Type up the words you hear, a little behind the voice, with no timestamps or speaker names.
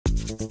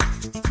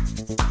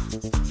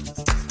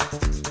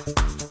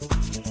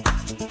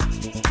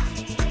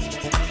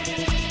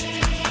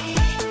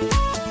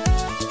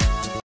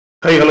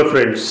Hi, hello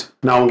friends.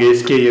 நான் உங்க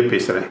SKA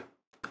பேசுறேன்.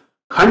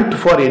 Hunt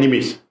for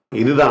enemies.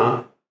 இதுதான்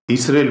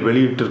இஸ்ரேல்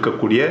வெளியிட்டு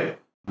இருக்கக்கூடிய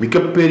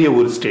மிகப்பெரிய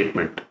ஒரு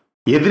ஸ்டேட்மெண்ட்.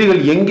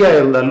 எதிரிகள் எங்கே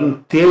இருந்தாலும்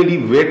தேடி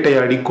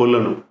வேட்டையாடி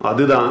கொல்லணும்.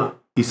 அதுதான்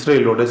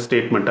இஸ்ரேலோட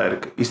ஸ்டேட்மெண்டா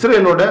இருக்கு.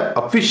 இஸ்ரேலோட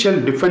அபிஷியல்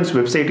டிஃபென்ஸ்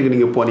வெப்சைட்டுக்கு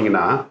நீங்க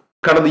போனீங்கன்னா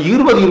கடந்த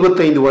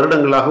 20-25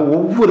 வருடங்களாக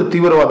ஒவ்வொரு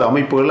தீவிரவாத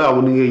அமைப்புகளை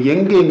அவங்க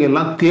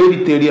எங்கெங்கெல்லாம்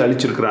தேடி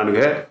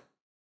அழிச்சிருக்கிறானுங்க.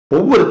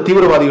 ஒவ்வொரு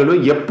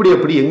தீவிரவாதிகளும்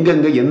எப்படி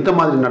எங்கெங்க எந்த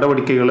மாதிரி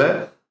நடவடிக்கைகளை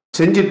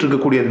செஞ்சிட்டு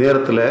இருக்கக்கூடிய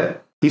நேரத்தில்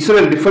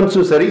இஸ்ரேல்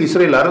டிஃபென்ஸும் சரி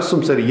இஸ்ரேல்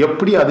அரசும் சரி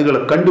எப்படி அதுகளை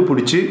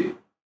கண்டுபிடிச்சு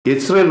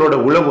இஸ்ரேலோட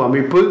உளவு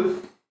அமைப்பு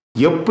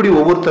எப்படி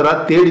ஒவ்வொருத்தரா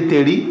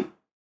தேடி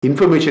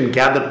இன்ஃபர்மேஷன்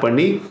கேதர்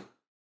பண்ணி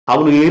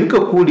அவங்க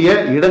இருக்கக்கூடிய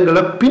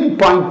இடங்களை பின்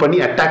பாயிண்ட் பண்ணி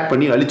அட்டாக்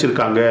பண்ணி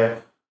அழிச்சிருக்காங்க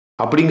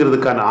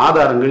அப்படிங்கிறதுக்கான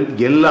ஆதாரங்கள்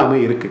எல்லாமே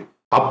இருக்கு.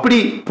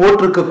 அப்படி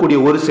போட்டிருக்கக்கூடிய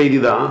ஒரு செய்தி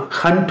தான்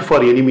ஹண்ட்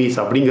ஃபார் எனிமீஸ்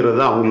அப்படிங்கிறது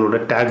தான் அவங்களோட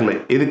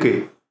டேக்லைன். எதுக்கு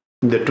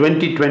இந்த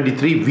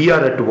 2023 we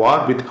are at war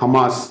with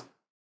Hamas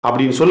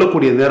அப்படின்னு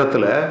சொல்லக்கூடிய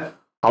நேரத்தில்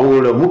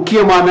அவங்களோட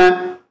முக்கியமான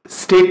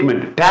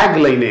ஸ்டேட்மெண்ட்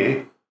டேக்லைனே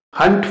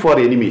ஹண்ட் ஃபார்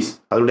எனிமீஸ்.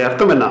 அதனுடைய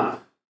அர்த்தம் என்ன?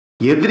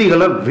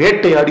 எதிரிகளை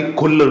வேட்டையாடி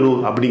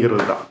கொல்லணும்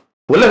அப்படிங்கிறது தான்.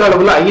 உலக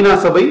அளவில் ஐநா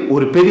சபை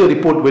ஒரு பெரிய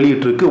ரிப்போர்ட்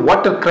வெளியிட்டு இருக்கு.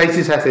 Water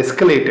crisis has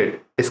எஸ்கலேட்டட்.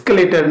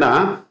 எஸ்கலேட்டட்னா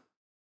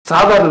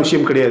சாதாரண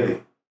விஷயம் கிடையாது.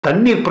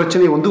 தண்ணீர்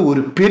பிரச்சனை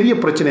ஒரு பெரிய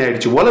பிரச்சனை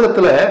ஆயிடுச்சு.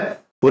 உலகத்துல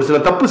ஒரு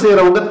சில தப்பு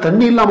செய்யறவங்க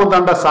தண்ணி இல்லாம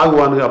தாண்டா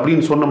சாகுவாங்க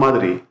அப்படின்னு சொன்ன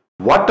மாதிரி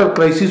வாட்டர்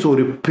கிரைசிஸ்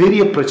ஒரு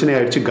பெரிய பிரச்சனை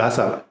ஆயிடுச்சு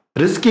காசால.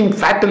 ரிஸ்கிங்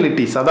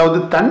ஃபேட்டலிட்டிஸ், அதாவது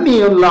தண்ணி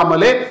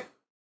இல்லாமலே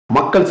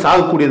மக்கள்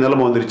சாகக்கூடிய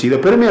நிலைமை வந்துருச்சு. இதை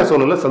பெருமையா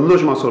சொல்லல,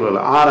 சந்தோஷமா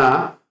சொல்லல. ஆனா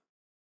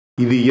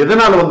இது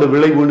எதனால வந்த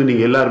விளைவுன்னு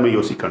நீங்க எல்லாருமே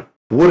யோசிக்கணும்.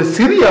 ஒரு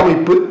சிறிய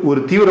அமைப்பு,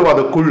 ஒரு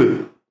தீவிரவாத குழு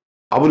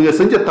அவங்க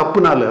செஞ்ச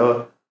தப்புனால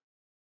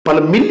பல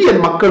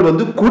மில்லியன் மக்கள்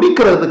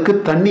குடிக்கிறதுக்கு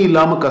தண்ணி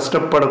இல்லாம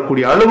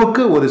கஷ்டப்படக்கூடிய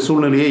அளவுக்கு ஒரு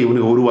சூழ்நிலையை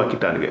இவங்க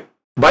உருவாக்கிட்டாங்க.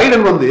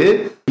 பைடன்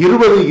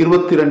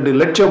 20-22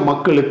 லட்சம்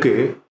மக்களுக்கு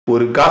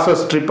ஒரு காசா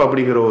ஸ்ட்ரிப்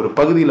அப்படிங்கிற ஒரு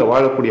பகுதியில்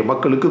வாழக்கூடிய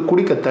மக்களுக்கு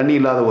குடிக்க தண்ணி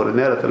இல்லாத ஒரு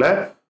நேரத்தில்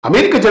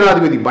அமெரிக்க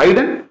ஜனாதிபதி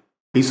பைடன்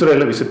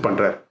இஸ்ரேலை விசிட்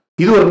பண்றாரு.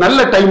 இது ஒரு நல்ல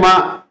டைமா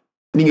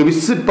நீங்க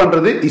விசிட்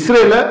பண்றது,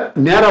 இஸ்ரேலை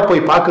நேரா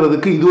போய்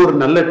பார்க்கறதுக்கு இது ஒரு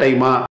நல்ல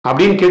டைமா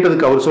அப்படின்னு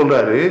கேட்டதுக்கு அவர்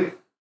சொல்றாரு,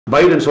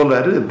 பைடன்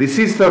சொல்றாரு, this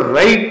is the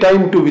right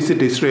time to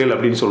visit Israel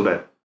அப்படின்னு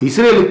சொல்றாரு.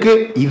 இஸ்ரேலுக்கு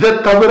இதை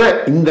தவிர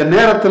இந்த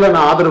நேரத்தில்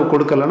நான் ஆதரவு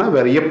கொடுக்கலன்னா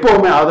வேற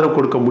எப்பவுமே ஆதரவு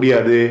கொடுக்க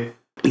முடியாது.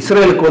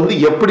 இஸ்ரேலுக்கு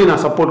எப்படி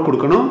நான் சப்போர்ட்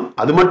கொடுக்கணும்,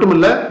 அது மட்டும்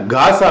இல்ல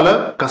காசால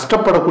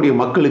கஷ்டப்படக்கூடிய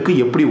மக்களுக்கு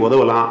எப்படி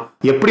உதவலாம்,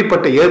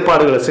 எப்படிப்பட்ட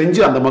ஏற்பாடுகளை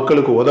செஞ்சு அந்த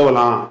மக்களுக்கு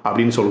உதவலாம்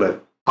அப்படின்னு சொல்றாரு.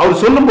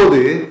 அவர் சொல்லும்போது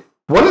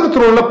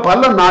உலகத்தில் உள்ள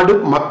பல நாடு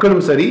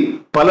மக்களும் சரி,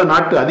 பல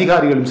நாட்டு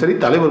அதிகாரிகளும் சரி,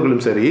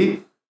 தலைவர்களும் சரி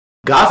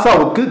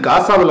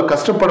காசாவில்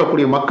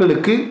கஷ்டப்படக்கூடிய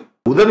மக்களுக்கு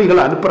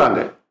உதவிகளை அனுப்புறாங்க,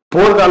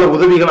 போர்க்கால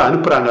உதவிகளை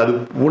அனுப்புறாங்க. அது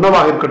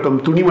உணவாக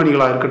இருக்கட்டும்,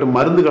 துணிமணிகளாக இருக்கட்டும்,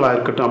 மருந்துகளாக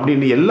இருக்கட்டும்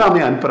அப்படின்னு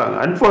எல்லாமே அனுப்புறாங்க.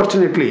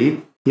 அன்பார்ச்சுனேட்லி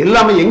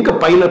எல்லாமே எங்க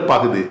பைலப்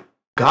ஆகுது?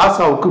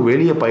 காசாவுக்கு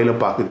வெளியே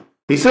பைலப் ஆகுது.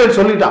 இஸ்ரேல்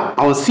சொல்லிட்டான்,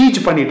 அவன் சீச்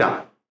பண்ணிட்டான்,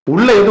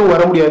 உள்ள எதுவும்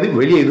வர முடியாது,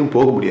 வெளியே எதுவும்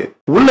போக முடியாது.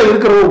 உள்ள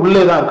இருக்கிறவங்க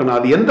உள்ளே தான் இருக்கணும்.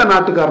 அது எந்த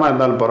நாட்டுக்காரனா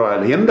இருந்தாலும்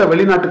பரவாயில்ல, எந்த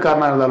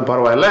வெளிநாட்டுக்காரனா இருந்தாலும்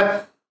பரவாயில்ல,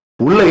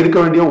 உள்ள இருக்க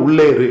வேண்டியவன்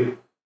உள்ளே இரு.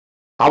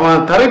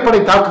 அவன் தரைப்படை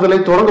தாக்குதலை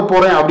தொடங்க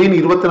போறேன் அப்படின்னு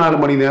 24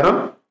 மணி நேரம்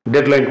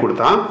டெட்லைன்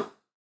கொடுத்தான்.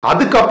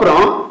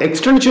 அதுக்கப்புறம்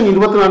எக்ஸ்டென்ஷன்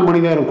 24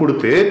 மணி நேரம்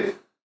கொடுத்து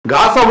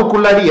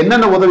காசாவுக்குள்ளாடி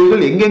என்னென்ன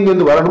உதவிகள்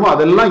எங்கெங்கிருந்து வரணுமோ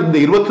அதெல்லாம் இந்த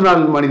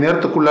 24 மணி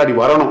நேரத்துக்குள்ளாடி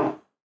வரணும்.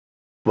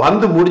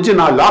 முடிஞ்சு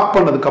நான் லாக்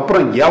பண்ணதுக்கு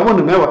அப்புறம்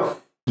எவனுமே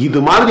இது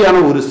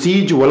மாதிரியான ஒரு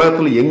சீஜ்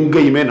உலகத்துல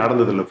எங்கேயுமே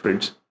நடந்ததில்லை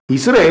ஃப்ரெண்ட்ஸ்.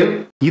 இஸ்ரேல்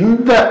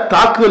இந்த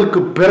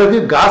தாக்குதலுக்கு பிறகு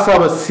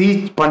காசாவை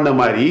சீஜ் பண்ண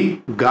மாதிரி,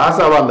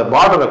 காசாவை அந்த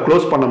பார்டரை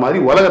க்ளோஸ் பண்ண மாதிரி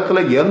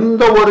உலகத்துல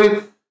எந்த ஒரு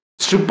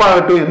ஸ்ட்ரிப்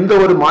ஆகட்டும், எந்த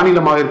ஒரு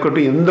மாநிலமாக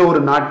இருக்கட்டும், எந்த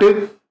ஒரு நாட்டு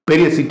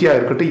பெரிய சிட்டியா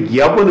இருக்கட்டும்,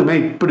 எவனுமே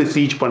இப்படி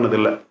சீஜ்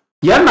பண்ணதில்லை.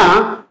 ஏன்னா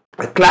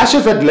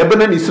clashes at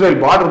Lebanon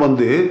Israel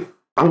border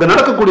அங்க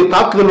நடக்கக்கூடிய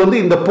தாக்குதல்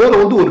இந்த போரை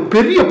ஒரு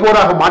பெரிய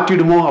போராக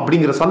மாற்றிடுமோ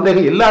அப்படிங்கிற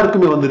சந்தேகம்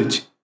எல்லாருக்குமே வந்துருச்சு.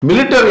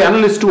 மிலிட்டரி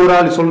அனலிஸ்ட் ஒரு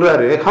ஆள்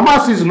சொல்றாரு,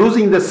 Hamas is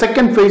losing the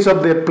second phase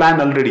of their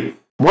plan already.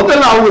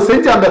 முதல்ல அவங்க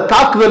செஞ்ச அந்த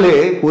தாக்குதலே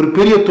ஒரு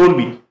பெரிய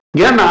தோல்வி.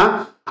 ஏன்னா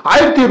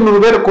 1200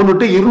 பேரை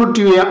கொண்டுட்டு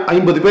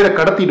 250 பேரை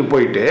கடத்திட்டு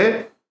போயிட்டு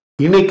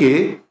இன்னைக்கு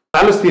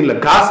பாலஸ்தீன்ல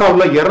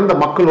காசாவுல இறந்த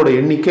மக்களோட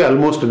எண்ணிக்கை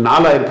ஆல்மோஸ்ட்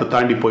 4000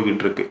 தாண்டி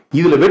போய்கிட்டு இருக்கு.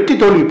 இதுல வெற்றி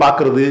தோல்வி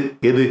பாக்குறது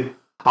எது?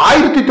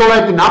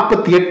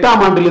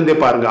 1948ஆம் ஆண்டிலிருந்தே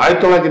பாருங்க,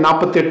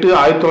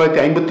 1948,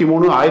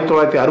 1953,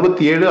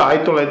 1967,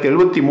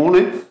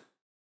 1973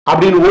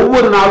 அப்படின்னு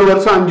ஒவ்வொரு 4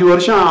 வருஷம், 5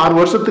 வருஷம், 6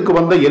 வருஷத்துக்கு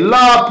வந்த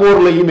எல்லா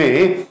போர்லையுமே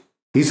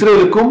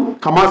இஸ்ரேலுக்கும்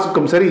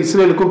ஹமாஸுக்கும் சரி,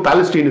 இஸ்ரேலுக்கும்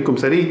பாலஸ்தீனுக்கும்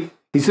சரி,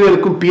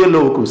 இஸ்ரேலுக்கும்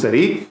PLOவுக்கும்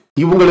சரி,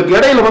 இவங்களுக்கு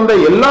இடையில வந்த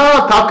எல்லா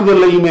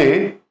தாக்குதல்லையுமே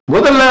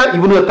முதல்ல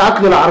இவங்க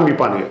தாக்குதல்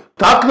ஆரம்பிப்பானுங்க.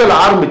 தாக்குதல்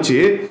ஆரம்பிச்சு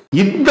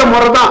இந்த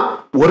முறைதான்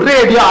ஒரே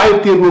அடியா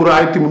 1200,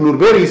 1300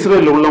 பேர்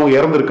இஸ்ரேல் உள்ளவங்க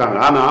இறந்திருக்காங்க.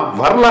 ஆனா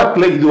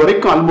வரலாற்றுல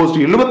இதுவரைக்கும் ஆல்மோஸ்ட்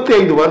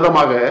 75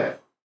 வருடமாக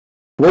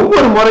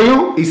ஒவ்வொரு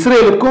முறையும்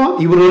இஸ்ரேலுக்கும்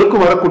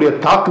இவர்களுக்கும் வரக்கூடிய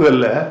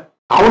தாக்குதல்ல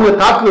அவங்க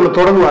தாக்குதலை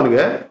தொடங்குவானுங்க.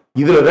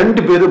 இதுல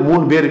 2 பேர்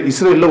 3 பேர்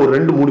இஸ்ரேல்ல ஒரு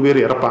 2-3 பேர்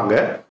இறப்பாங்க.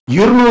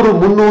 200,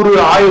 300,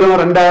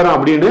 1000, 2000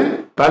 அப்படின்னு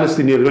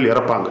பாலஸ்தீனியர்கள்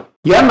இறப்பாங்க.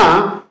 ஏன்னா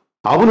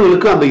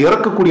அவனுக்கு அந்த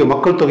இறக்கக்கூடிய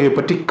மக்கள் தொகையை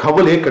பற்றி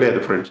கவலையே கிடையாது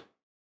ஃப்ரெண்ட்ஸ்.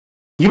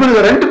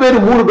 இவனுங்க 2 பேர்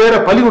 3 பேரை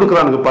பலி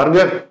கொடுக்குறானுங்க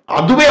பாருங்க.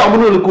 அதுவே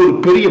அவனுக்கு ஒரு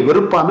பெரிய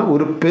வெறுப்பான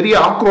ஒரு பெரிய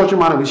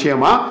ஆக்ரோஷமான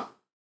விஷயமா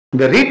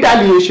இந்த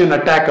ரீடாலியேஷன்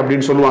அட்டாக்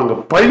அப்படின்னு சொல்லுவாங்க.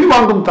 பழி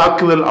வாங்கும்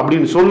தாக்குதல்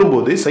அப்படின்னு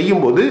சொல்லும்போது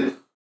செய்யும்போது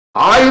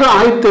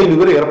 1000-1500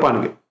 பேர்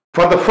இறப்பானுங்க.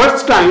 ஃபார் த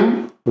ஃபர்ஸ்ட் டைம்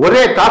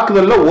ஒரே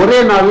தாக்குதல்ல ஒரே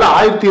நாள்ல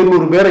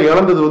 1800 பேரை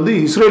இழந்தது வந்து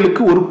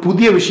இஸ்ரேலுக்கு ஒரு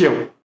புதிய விஷயம்.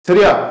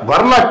 சரியா?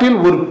 வரலாற்றில்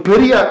ஒரு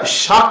பெரிய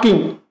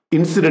ஷாக்கிங்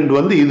இன்சிடென்ட்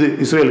வந்து இது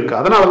இஸ்ரேலுக்கு.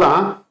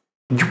 அதனாலதான்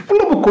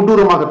இவ்வளவு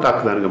கொடூரமாக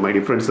தாக்குதானுங்க மை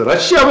டியர் ஃப்ரெண்ட்ஸ்.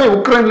 ரஷ்யாவே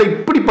உக்ரைன்ல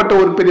இப்படிப்பட்ட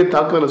ஒரு பெரிய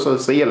தாக்குதலை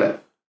செய்யல.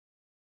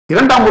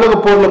 2ஆம் உலக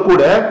போர்ல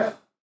கூட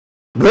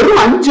வெறும்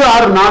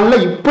 5-6 நாள்ல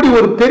இப்படி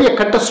ஒரு பெரிய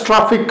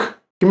கேட்டஸ்ட்ராபிக்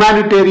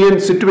ஹியூமானிட்டேரியன்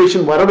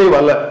சிச்சுவேஷன் வரவே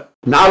வரல.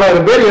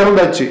 4000 பேர்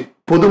இறந்தாச்சு.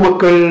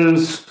 பொதுமக்கள்,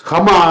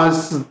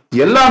 ஹமாஸ்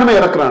எல்லாருமே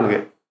இறக்குறானுங்க.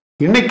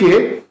 இன்னைக்கு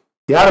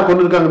யாரை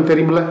கொண்டு இருக்காங்கன்னு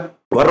தெரியுமில்ல?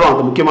 வர்றோம்,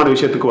 அந்த முக்கியமான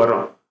விஷயத்துக்கு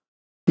வர்றோம்.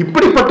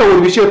 இப்படிப்பட்ட ஒரு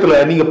விஷயத்துல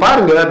நீங்க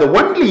பாருங்க, the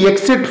only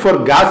exit for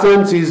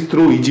Gazans is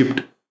through Egypt.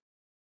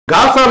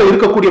 காசால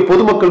இருக்கக்கூடிய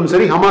பொதுமக்களும்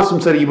சரி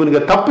ஹமாஸும் சரி இவனுங்க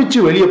தப்பிச்சு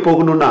வெளியே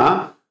போகணும்னா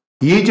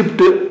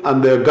ஈஜிப்ட்,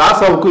 அந்த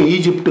காசாவுக்கும்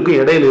ஈஜிப்டுக்கும்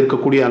இடையில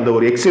இருக்கக்கூடிய அந்த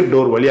ஒரு எக்ஸிட்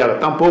டோர்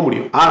வழியாகத்தான் போக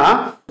முடியும். ஆனா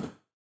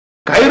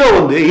கைரோ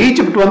வந்து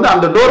ஈஜிப்ட் வந்து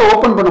அந்த டோரை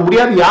ஓபன் பண்ண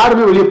முடியாது,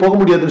 யாருமே வெளியே போக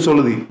முடியாதுன்னு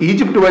சொல்லுது.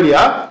 ஈஜிப்ட்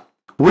வழியா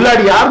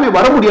உள்ளாடி யாருமே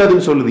வர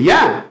முடியாதுன்னு சொல்லுது.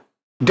 ஏன்?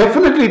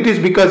 Definitely it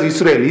is because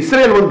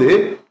Israel வந்து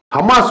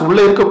ஹமாஸ் உள்ள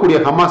இருக்கக்கூடிய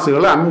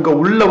ஹமாஸுகளை அங்க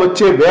உள்ள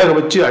வச்சே வேக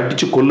வச்சு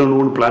அடிச்சு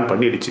கொல்லணும்னு பிளான்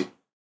பண்ணிடுச்சு.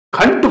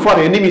 ஹண்ட் ஃபார்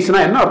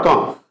எனிமீஸ்னா என்ன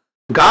அர்த்தம்?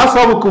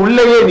 காசாவுக்கு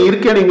உள்ளேயே நீ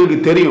இருக்கேன்னு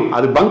எங்களுக்கு தெரியும்.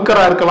 அது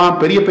பங்கரா இருக்கலாம்,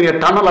 பெரிய பெரிய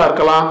டனலா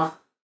இருக்கலாம்,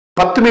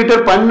 10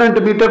 மீட்டர்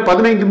 12 மீட்டர்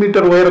 15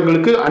 மீட்டர்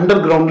உயரங்களுக்கு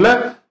அண்டர் கிரவுண்ட்ல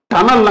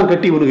டனல்லாம்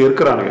கட்டி இவனுக்கு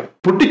இருக்கிறானுங்க.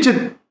 புட்டிச்சு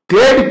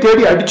தேடி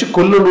தேடி அடிச்சு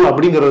கொல்லணும்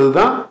அப்படிங்கிறது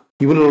தான்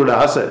இவங்களோட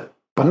ஆசை.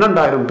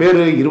 12,000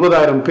 பேரு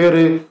 20,000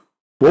 பேரு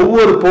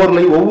ஒவ்வொரு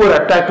போர்லையும் ஒவ்வொரு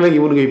அட்டாக்லையும்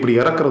இவனுங்க இப்படி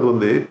இறக்குறது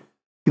வந்து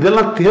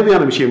இதெல்லாம்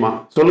தேவையான விஷயமா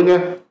சொல்லுங்க?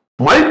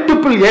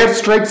 Multiple air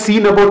strike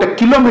scene about a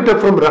kilometer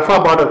from Rafah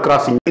border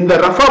crossing. இந்த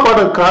Rafah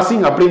border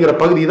crossing அப்படிங்கிற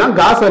பகுதி தான்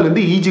காசால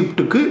இருந்து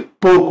ஈஜிப்டுக்கு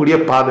போகக்கூடிய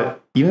பாதை.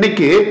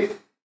 இன்னைக்கு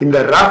இந்த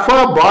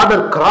Rafah border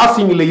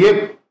crossingலயே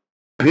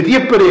பெரிய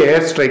பெரிய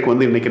ஏர் ஸ்ட்ரைக்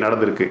வந்து இன்னைக்கு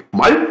நடந்திருக்கு.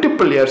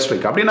 மல்டிபிள் ஏர்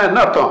ஸ்ட்ரைக் அப்படின்னா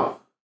என்ன அர்த்தம்?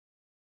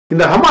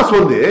 இந்த ஹமாஸ்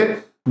வந்து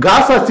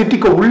காசா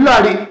சிட்டிக்கு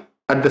உள்ளாடி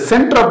at the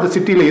centre of the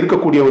சிட்டில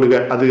இருக்கக்கூடியவனுங்க,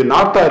 அது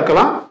நார்த்தா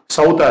இருக்கலாம்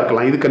சவுத்தா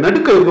இருக்கலாம், இதுக்கு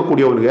நடுக்க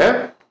இருக்கக்கூடியவனுங்க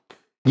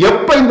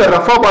எப்ப இந்த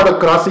Rafah border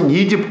crossing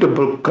Egypt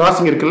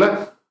crossing இருக்குல்ல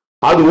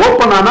அது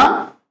ஓபன் ஆனா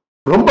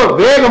ரொம்ப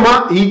வேகமா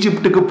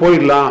ஈஜிப்டுக்கு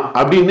போயிடலாம்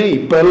அப்படின்னு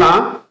இப்ப எல்லாம்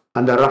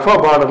அந்த ரஃபா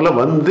பார்டர்ல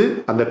வந்து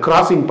அந்த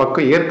கிராசிங்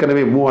பக்கம்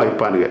ஏற்கனவே மூவ்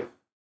ஆயிப்பானுங்க.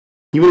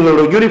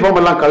 இவங்களோட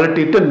யூனிஃபார்ம் எல்லாம்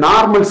கழட்டிட்டு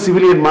நார்மல்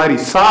சிவிலியன் மாதிரி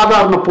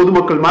சாதாரண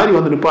பொதுமக்கள் மாதிரி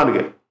வந்து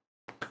நிற்பானுங்க.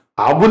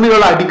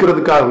 அவனுங்களை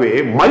அடிக்கிறதுக்காகவே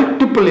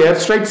multiple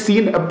air strike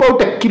scene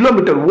about a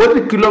kilometer,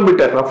 1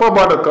 kilometre Rafah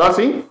border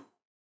crossing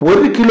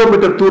 1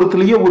 kilometre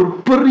தூரத்திலேயே ஒரு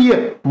பெரிய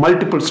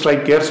மல்டிபிள்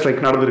ஸ்ட்ரைக் ஏர்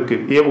ஸ்ட்ரைக் நடந்திருக்கு,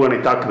 ஏவுகணை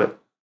தாக்குதல்.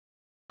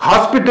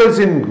 Hospitals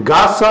in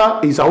Gaza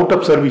is out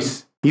of service.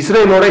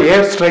 இஸ்ரேலோட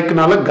ஏர்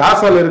ஸ்ட்ரைக்னால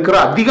காசால இருக்கிற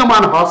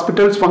அதிகமான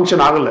ஹாஸ்பிட்டல்ஸ்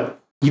ஃபங்க்ஷன் ஆகல.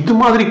 இது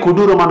மாதிரி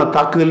கொடூரமான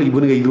தாக்குதல்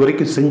இவனுங்க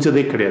இதுவரைக்கும்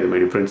செஞ்சதே கிடையாது மை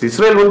டியர் ஃப்ரெண்ட்ஸ்.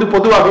 இஸ்ரேல் வந்து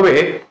பொதுவாகவே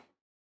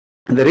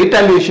இந்த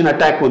ரீடாலியேஷன்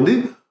அட்டாக் வந்து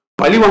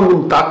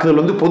பழிவாங்கும் தாக்குதல்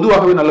வந்து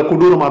பொதுவாகவே நல்ல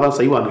கொடூரமா தான்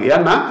செய்வாங்க.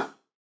 ஏன்னா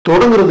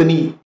தொடங்குறது நீ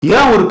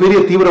ஏன் ஒரு பெரிய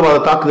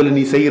தீவிரவாத தாக்குதல்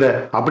நீ செய்யற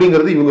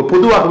அப்படிங்கிறது இவங்க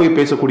பொதுவாகவே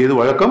பேசக்கூடியது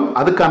வழக்கம்.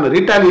 அதுக்கான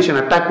ரீடாலியேஷன்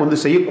அட்டாக் வந்து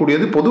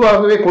செய்யக்கூடியது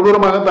பொதுவாகவே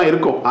கொடூரமாக தான்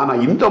இருக்கும். ஆனா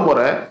இந்த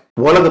முறை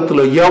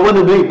உலகத்துல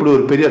எவனுமே இப்படி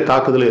ஒரு பெரிய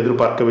தாக்குதலை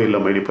எதிர்பார்க்கவே இல்லை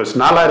மை டியர் ஃப்ரெண்ட்ஸ்.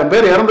 4000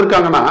 பேர்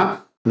இறந்திருக்காங்கன்னா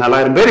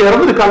 4000 பேர்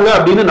இறந்திருக்காங்க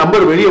அப்படின்னு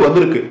நம்பர் வெளியே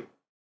வந்திருக்கு.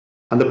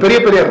 அந்த பெரிய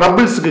பெரிய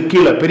ரபிள்ஸுக்கு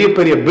கீழே பெரிய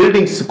பெரிய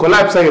பில்டிங்ஸ்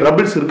கொலாப்ஸ் ஆகி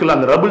ரபிள்ஸ் இருக்குல்ல,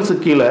 அந்த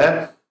ரபிள்ஸுக்கு கீழே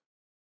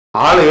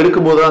ஆளை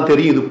எடுக்கும் போதுதான்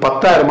தெரியும் இது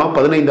 10,000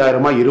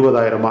 15,000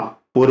 20,000.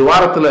 ஒரு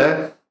வாரத்துல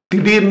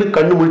திடீர்னு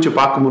கண்ணு முழிச்சு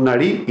பார்க்க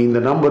முன்னாடி இந்த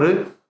நம்பரு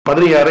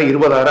 15,000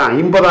 20,000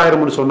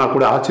 50,000 சொன்னா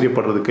கூட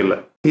ஆச்சரியப்படுறதுக்கு இல்லை.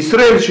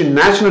 இஸ்ரேல்ஸ்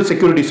நேஷனல்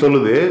செக்யூரிட்டி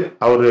சொல்லுது,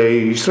 அவர்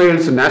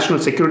இஸ்ரேல்ஸ்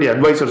நேஷனல் செக்யூரிட்டி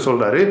அட்வைசர்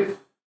சொல்றாரு,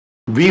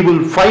 we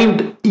will find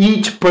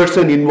each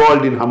person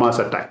involved in Hamas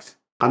attacks.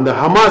 அந்த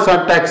ஹமாஸ்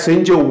அட்டாக்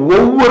செஞ்ச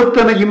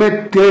ஒவ்வொருத்தனையுமே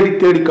தேடி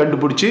தேடி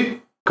கண்டுபிடிச்சு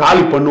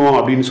காலி பண்ணுவோம்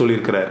அப்படின்னு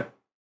சொல்லியிருக்கிறாரு.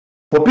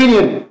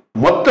 ஒப்பீனியன்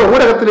மொத்த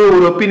ஊடகத்திலே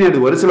ஒரு ஒப்பீனியன்,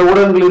 ஒரு சில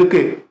ஊடகங்கள்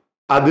இருக்கு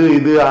அது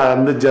இது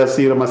அந்த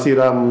ஜசீரா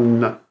மசீரா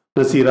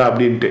நசீரா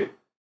அப்படின்ட்டு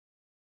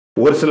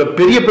ஒரு சில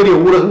பெரிய பெரிய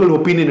ஊடகங்கள்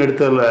ஒப்பீனியன்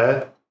எடுத்ததுல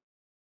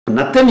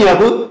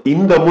நத்தன்யாகு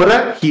இந்த முறை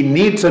he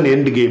needs an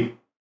end game.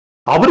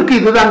 அவருக்கு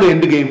இதுதாங்க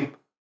எண்ட் கேம்.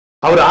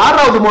 அவர்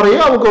 6வது முறையோ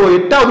அவங்க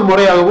 8வது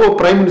முறையாகவோ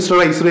பிரைம்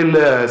மினிஸ்டரா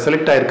இஸ்ரேல்ல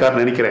செலக்ட்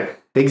ஆயிருக்காருன்னு நினைக்கிறேன்.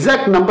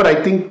 Exact number I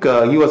think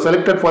he was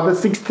selected for the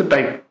 6th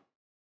time.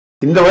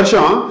 இந்த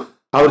வருஷம்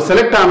அவர்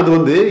செலக்ட் ஆனது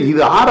வந்து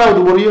இது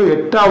 6வது முறையோ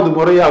 8வது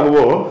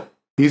முறையாகவோ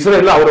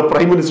இஸ்ரேல்ல அவரை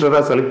பிரைம்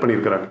மினிஸ்டரா செலக்ட்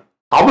பண்ணியிருக்கிறாங்க.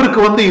 அவருக்கு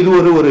வந்து இது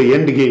ஒரு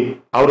எண்ட் கேம்.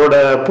 அவரோட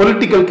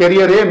political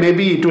கெரியரே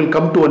maybe it will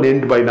come to an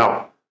end by now.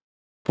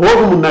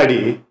 போகும் முன்னாடி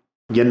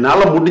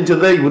என்னால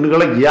முடிஞ்சதை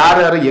இவனுங்களை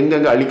யார் யாரை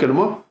எங்கெங்க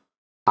அழிக்கணுமோ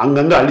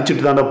அங்கங்க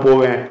அழிச்சிட்டு தானே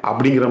போவேன்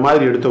அப்படிங்கிற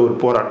மாதிரி எடுத்த ஒரு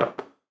போராட்டம்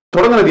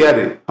தொடங்கினது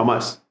யாரு?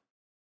 ஹமாஸ்.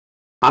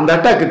 அந்த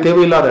அட்டாக்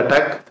தேவையில்லாத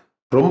அட்டாக்.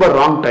 ரொம்ப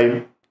ராங் டைம்.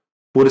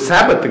 ஒரு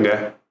சாபத்துங்க,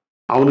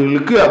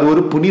 அவனுங்களுக்கு அது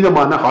ஒரு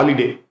புனிதமான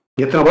ஹாலிடே.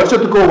 எத்தனை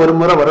வருஷத்துக்கோ ஒரு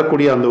முறை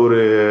வரக்கூடிய அந்த ஒரு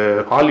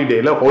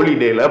ஹாலிடேல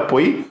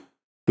போய்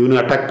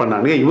இவனுக்கு அட்டாக்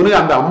பண்ணானுங்க.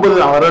 இவனுக்கு அந்த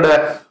 50 வருட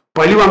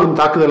பழிவாங்கும்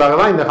தாக்குதலாக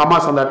தான் இந்த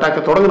ஹமாஸ் அந்த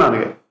அட்டாக்கை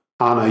தொடங்கினானுங்க.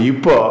 ஆனா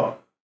இப்போ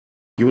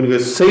இவனுக்கு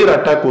செய்யற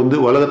அட்டாக் வந்து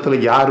உலகத்துல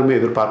யாருமே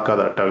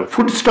எதிர்பார்க்காத attack.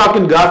 Food stock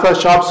in Gaza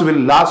shops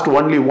will lost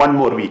only 1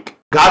 more week.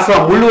 காசா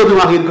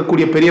முழுவதுமாக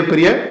இருக்கக்கூடிய பெரிய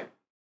பெரிய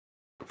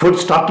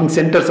ஃபுட் ஸ்டாக்கிங்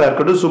சென்டர்ஸா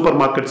இருக்கட்டும், சூப்பர்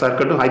மார்க்கெட்ஸா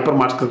இருக்கட்டும், ஹைப்பர்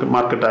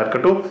மார்க்கெட்டா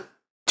இருக்கட்டும்,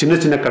 சின்ன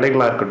சின்ன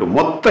கடைகளா இருக்கட்டும்,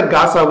 மொத்த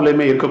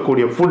காசாவிலுமே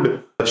இருக்கக்கூடிய ஃபுட்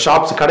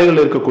ஷாப்ஸ்,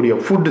 கடைகள் இருக்கக்கூடிய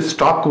ஃபுட்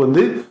ஸ்டாக்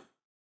வந்து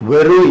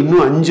வெறும்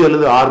இன்னும் 5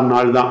 அல்லது 6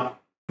 நாள் தான்.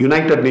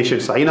 யுனைடெட்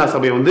நேஷன்ஸ் ஐநா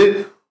சபை வந்து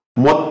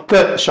மொத்த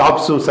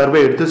ஷாப்ஸும்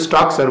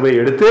ஸ்டாக் சர்வே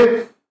எடுத்து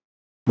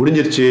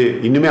முடிஞ்சிருச்சு,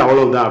 இன்னுமே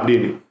அவ்வளவுதான்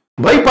அப்படின்னு.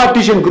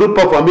 பைபார்ட்டிஷன் குரூப்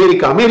ஆஃப்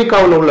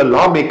அமெரிக்காவில் உள்ள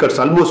லா மேக்கர்ஸ்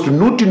ஆல்மோஸ்ட்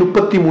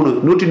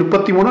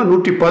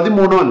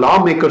 113 லா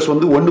மேக்கர்ஸ்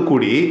வந்து ஒன்னு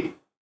கூடி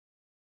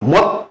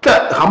மொத்த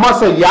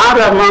ஹமாஸை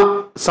யாரெல்லாம்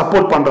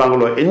சப்போர்ட்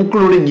பண்றாங்களோ,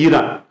 இன்க்ளூடிங்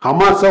ஈரான்,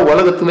 ஹமாஸை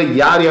உலகத்துல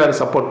யார் யார்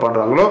சப்போர்ட்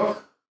பண்றாங்களோ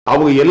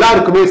அவங்க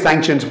எல்லாருக்குமே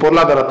சாங்ஷன்ஸ்,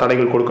 பொருளாதார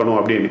தடைகள் கொடுக்கணும்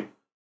அப்படின்னு.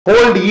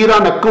 Hold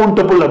Iran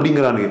accountable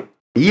அப்படிங்கிறானுங்க.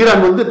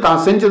 ஈரான் வந்து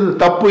தான் செஞ்சது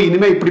தப்பு,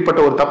 இனிமே இப்படிப்பட்ட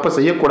ஒரு தப்பை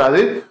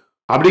செய்யக்கூடாது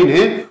அப்படின்னு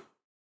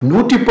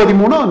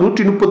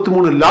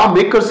 113 லா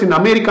மேக்கர்ஸ் இன்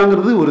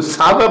அமெரிக்காங்கிறது ஒரு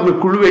சாதாரண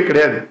குழுவே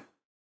கிடையாது.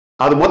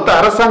 அது மொத்த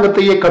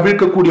அரசாங்கத்தையே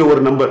கவிழ்க்கக்கூடிய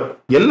ஒரு நம்பர்.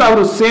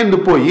 எல்லாரும் சேர்ந்து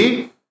போய்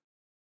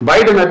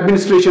பைடன்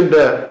அட்மினிஸ்ட்ரேஷன்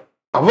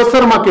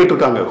அவசரமா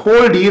கேட்டிருக்காங்க,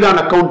 hold Iran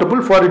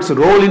accountable for it's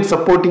role in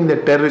supporting the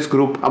terrorist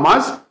group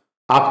Hamas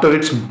after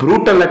it's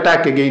brutal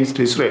attack against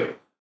Israel.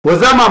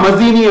 Osama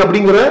மசீனி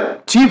அப்படிங்கிற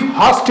சீஃப்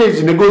ஹாஸ்டேஜ்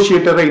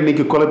நெகோசியேட்டரை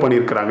இன்னைக்கு கொலை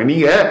பண்ணியிருக்கிறாங்க.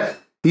 நீங்க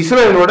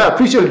இஸ்ரேலோட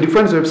அபிஷியல்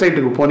டிஃபென்ஸ்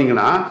வெப்சைட்டுக்கு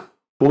போனீங்கன்னா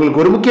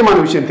உங்களுக்கு ஒரு முக்கியமான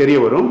விஷயம் தெரிய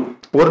வரும்.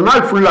 ஒரு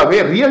நாள் ஃபுல்லாவே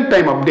ரியல்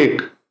டைம் அப்டேட்.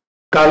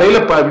 காலையில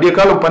விடிய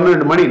காலம்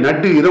 12 மணி,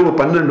 நட்டு இரவு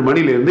 12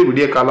 மணிலிருந்து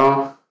விடிய காலம்,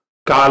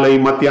 காலை,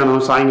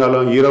 மத்தியானம்,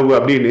 சாயங்காலம், இரவு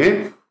அப்படின்னு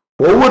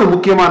ஒவ்வொரு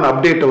முக்கியமான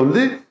அப்டேட்டை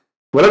வந்து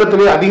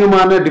உலகத்திலேயே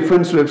அதிகமான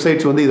டிஃபென்ஸ்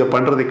வெப்சைட்ஸ் வந்து இதை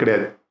பண்றதே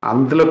கிடையாது.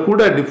 அதுல கூட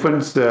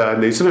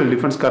இந்த இஸ்ரேல்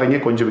டிஃபென்ஸ்காரங்க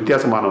கொஞ்சம்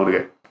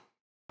வித்தியாசமானவர்கள்.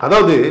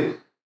 அதாவது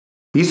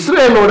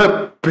இஸ்ரேலோட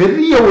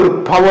பெரிய ஒரு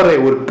பவரை,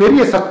 ஒரு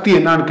பெரிய சக்தி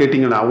என்னன்னு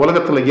கேட்டீங்கன்னா,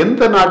 உலகத்துல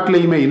எந்த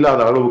நாட்டிலையுமே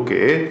இல்லாத அளவுக்கு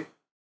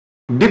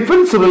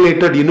டிஃபென்ஸ்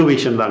ரிலேட்டட்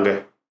இனோவேஷன் தாங்க.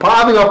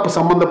 பாதுகாப்பு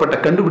சம்பந்தப்பட்ட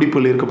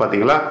கண்டுபிடிப்புகள் இருக்கு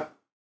பாத்தீங்களா,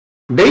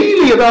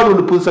 டெய்லி ஏதாவது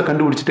ஒன்று புதுசா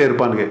கண்டுபிடிச்சிட்டே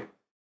இருப்பானுங்க.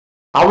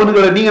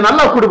 அவனுங்களை நீங்க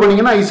நல்லா கூட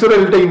பண்ணீங்கன்னா,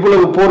 இஸ்ரேல்கிட்ட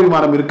இவ்வளவு போர்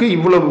விமானம் இருக்கு,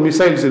 இவ்வளவு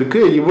மிசைல்ஸ் இருக்கு,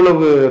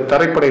 இவ்வளவு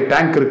தரைப்படை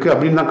டேங்க் இருக்கு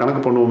அப்படின்னு தான்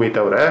கணக்கு பண்ணுவோமே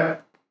தவிர,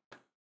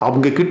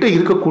 அவங்க கிட்ட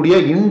இருக்கக்கூடிய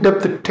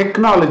இன்டெப்த்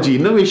டெக்னாலஜி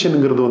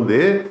இன்னோவேஷனுங்கிறது வந்து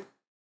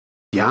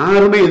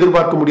யாருமே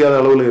எதிர்பார்க்க முடியாத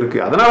அளவுல இருக்கு.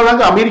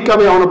 அதனாலதாங்க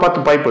அமெரிக்காவே அவனை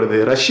பார்த்து பயப்படுது,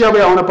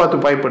 ரஷ்யாவே அவனை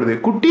பார்த்து பயப்படுது.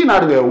 குட்டி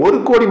நாடுங்க, 1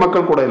 கோடி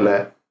மக்கள் கூட இல்ல.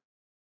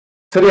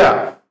 சரியா?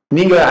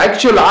 நீங்க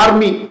ஆக்சுவல்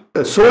ஆர்மி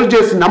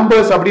சோல்ஜர்ஸ்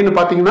நம்பர்ஸ் அப்படின்னு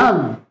பாத்தீங்கன்னா,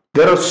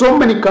 there are so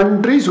many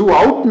countries who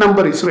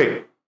outnumber Israel.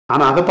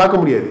 ஆனா அதை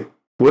பார்க்க முடியாது.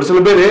 ஒரு சில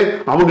பேர்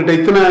அவங்ககிட்ட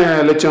இத்தனை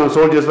லட்சம்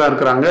சோல்ஜர்ஸ் தான்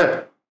இருக்கிறாங்க,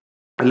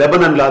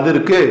 லெபனன்ல அது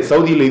இருக்கு,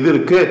 சவுதியில இது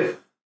இருக்கு,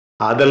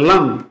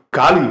 அதெல்லாம்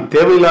காலி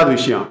தேவையில்லாத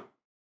விஷயம்.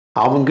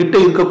 அவங்ககிட்ட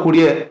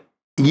இருக்கக்கூடிய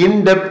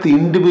in-depth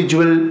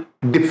individual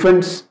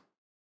defence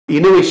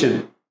innovation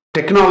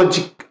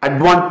technology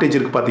advantage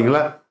இருக்கு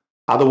பாத்தீங்களா,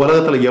 அதை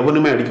உலகத்துல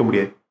எவனுமே அடிக்க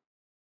முடியாது.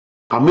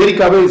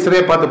 அமெரிக்காவே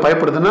இஸ்ரேலை பார்த்து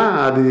பயப்படுதுன்னா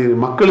அது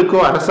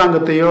மக்களுக்கோ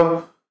அரசாங்கத்தையோ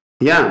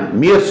ஏன்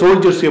மியர்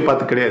சோல்ஜர்ஸையோ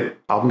பார்த்து கிடையாது,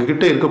 அவங்க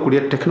கிட்ட இருக்கக்கூடிய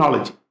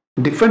டெக்னாலஜி,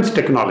 டிஃபென்ஸ்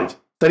டெக்னாலஜி.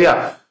 சரியா?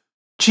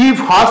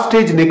 Chief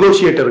hostage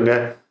நெகோசியேட்டருங்க.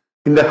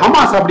 இந்த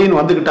ஹமாஸ் அப்படின்னு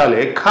வந்துகிட்டாலே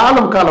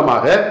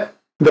காலமாக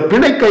இந்த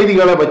பிணை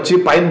கைதிகளை வச்சு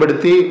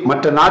பயன்படுத்தி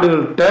மற்ற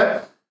நாடுகள்கிட்ட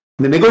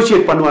இந்த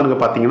நெகோசியேட் பண்ணுவானுங்க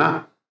பாத்தீங்கன்னா,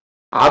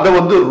 அதை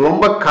வந்து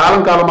ரொம்ப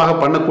காலமாக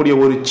பண்ணக்கூடிய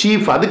ஒரு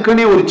சீஃப்,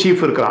 அதுக்குன்னே ஒரு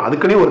சீஃப் இருக்கிறான்,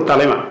 அதுக்குன்னே ஒரு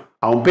தலைவன்.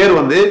 அவன் பேர்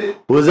வந்து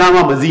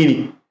ஒசாமா மசீனி.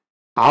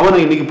 அவனை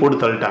இன்னைக்கு போட்டு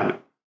தள்ளிட்டாங்க.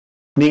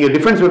 நீங்க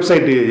டிஃபென்ஸ்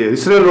வெப்சைட்,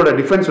 இஸ்ரேலோட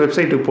டிஃபென்ஸ்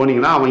வெப்சைட்டுக்கு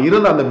போனீங்கன்னா அவன்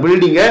இருந்த அந்த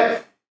பில்டிங்கை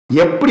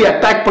எப்படி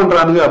அட்டாக்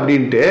பண்றானுங்க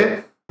அப்படின்ட்டு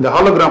இந்த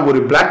ஹாலோகிராம் ஒரு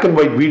பிளாக் அண்ட்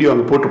ஒயிட் வீடியோ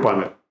அங்க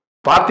போட்டிருப்பாங்க.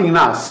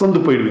 பாத்தீங்கன்னா அசந்து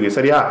போயிடுவீங்க.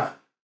 சரியா?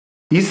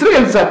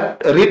 இஸ்ரேல்ஸ்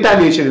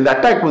retaliation, இந்த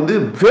அட்டாக் வந்து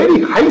very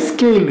high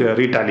scale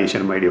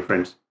retaliation my dear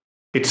friends.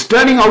 It's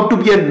turning out to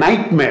be a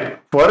nightmare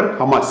for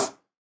Hamas.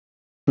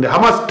 இந்த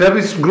ஹமாஸ்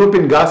டெரரிஸ்ட் குரூப்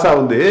இன் காசா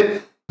வந்து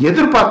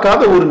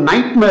எதிர்பார்க்காத ஒரு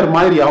நைட்மேர்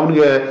மாதிரி,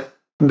 அவனுங்க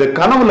இந்த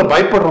கனவுல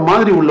பயப்படுற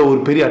மாதிரி உள்ள ஒரு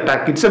பெரிய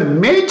attack. It's a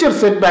major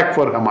setback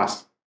for Hamas.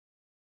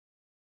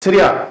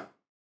 சரியா?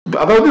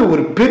 அதாவது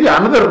ஒரு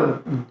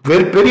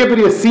பெரிய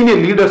பெரிய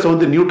சீனியர் லீடர்ஸ்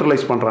வந்து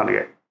நியூட்ரலைஸ்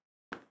பண்றானுங்க.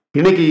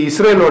 இன்னைக்கு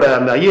இஸ்ரேலோட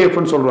அந்த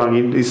ஐஏஎஃப்னு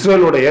சொல்றாங்க,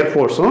 இஸ்ரேலோட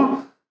ஏர்ஃபோர்ஸும்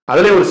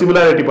அதுல ஒரு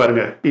சிமிலாரிட்டி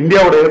பாருங்க.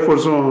 இந்தியாவோட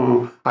ஏர்ஃபோர்ஸும்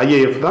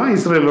ஐஏஎஃப் தான்,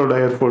 இஸ்ரேலோட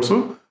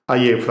ஏர்ஃபோர்ஸும்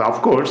ஐஏஎஃப் தான்.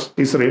 அஃப்கோர்ஸ்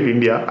இஸ்ரேல்,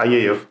 இந்தியா,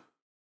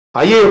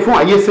 ஐஏஎஃப்பும்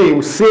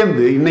ஐஎஸ்ஐயும்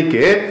சேர்ந்து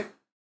இன்னைக்கு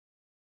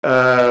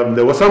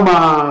இந்த ஒசாமா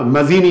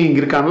மசீனி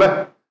இருக்கான்ல,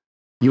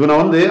 இவனை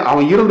வந்து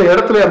அவன் இருந்த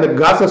இடத்துல அந்த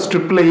காசா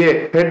ஸ்ட்ரிப்லயே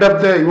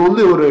இவன்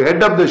வந்து ஒரு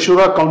head of the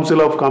ஷூரா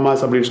council of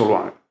Hamas அப்படின்னு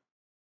சொல்லுவாங்க.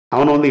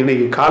 அவனை வந்து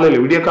இன்னைக்கு காலையில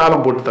விடிய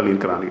காலம் போட்டு தள்ளி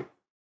இருக்கிறாங்க.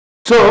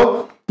 ஸோ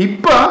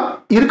இப்ப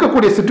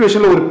இருக்கக்கூடிய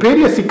சிச்சுவேஷன்ல ஒரு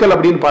பெரிய சிக்கல்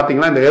அப்படின்னு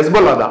பாத்தீங்கன்னா இந்த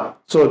ஹெஸ்போலா தான்.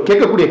 சோ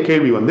கேட்கக்கூடிய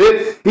கேள்வி வந்து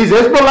is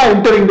Hezbollah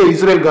entering the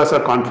Israel Gaza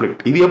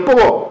conflict? இது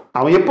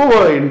அவன் எப்பவோ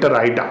என்டர்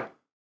ஆயிட்டான்.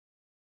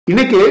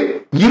 இன்னைக்கு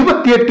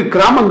 28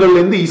 கிராமங்கள்ல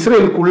இருந்து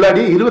இஸ்ரேலுக்கு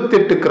உள்ளாடி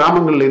 28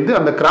 கிராமங்கள்ல இருந்து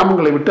அந்த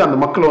கிராமங்களை விட்டு அந்த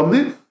மக்களை வந்து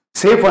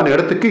சேஃபான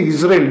இடத்துக்கு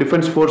இஸ்ரேல்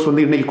டிஃபென்ஸ் போர்ஸ்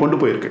வந்து இன்னைக்கு கொண்டு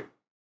போயிருக்கு.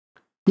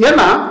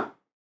 ஏன்னா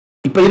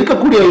இப்ப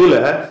இருக்கக்கூடிய இதுல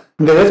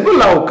இந்த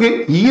ஹெஸ்போலாவுக்கு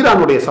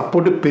ஈரானுடைய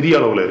சப்போர்ட் பெரிய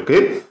அளவுல இருக்கு.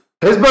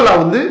 ஹெஸ்போலா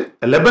வந்து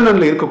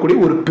லெபனான்ல இருக்கக்கூடிய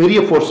ஒரு பெரிய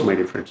போர்ஸ். மை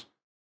டிஃபரன்ஸ்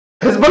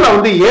ஹெஸ்போலா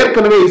வந்து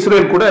ஏற்கனவே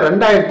இஸ்ரேல் கூட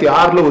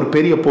 2006 ஒரு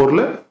பெரிய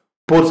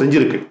போர்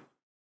செஞ்சிருக்கு.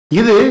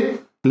 இது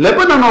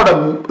லெபனானோட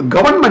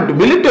கவர்மெண்ட்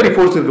மிலிட்டரி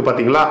போர்ஸ் இருக்கு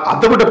பாத்தீங்களா,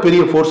 அதை விட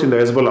பெரிய போர்ஸ் இந்த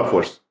ஹெஸ்போலா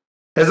போர்ஸ்.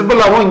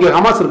 ஹெஸ்போலாவும் இங்க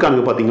ஹமாஸ் இருக்காங்க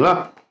பாத்தீங்களா,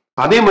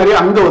 அதே மாதிரி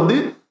அங்க வந்து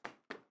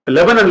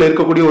லெபனான்ல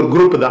இருக்கக்கூடிய ஒரு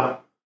குரூப் தான்.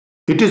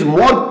 It is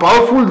more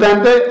powerful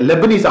than the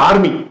Lebanese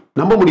army.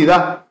 நம்ப முடியுதா?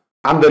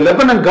 அந்த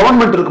லெபனான்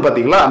கவர்மெண்ட் இருக்கு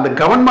பாத்தீங்களா, அந்த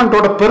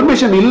கவர்மெண்டோட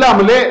பெர்மிஷன்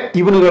இல்லாமலே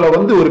இவனுங்களை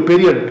வந்து ஒரு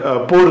பெரிய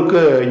போருக்கு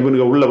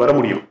இவனுங்க உள்ள வர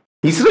முடியும்.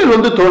 இஸ்ரேல்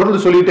வந்து தொடர்ந்து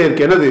சொல்லிட்டே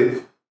இருக்கு, என்னது,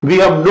 we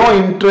have no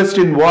interest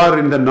in war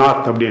in the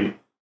north அப்படின்னு.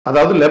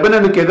 அதாவது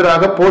லெபனானுக்கு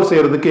எதிராக போர்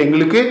செய்யறதுக்கு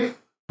எங்களுக்கு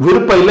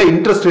விருப்பம் இல்லை,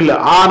 இன்ட்ரெஸ்ட் இல்லை.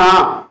 ஆனா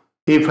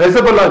if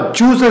Hezbollah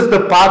chooses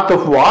the path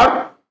of war,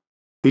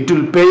 it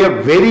will pay a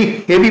very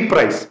heavy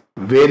price,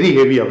 very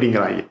heavy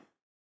அப்படிங்கிறாங்க.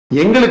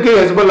 எங்களுக்கு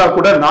ஹெஸ்போலா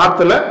கூட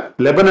நார்த்ல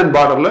லெபனான்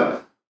பார்டர்ல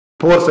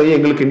போர் செய்ய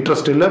எங்களுக்கு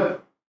இன்ட்ரெஸ்ட் இல்லை,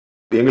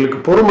 எங்களுக்கு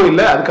பொறுமை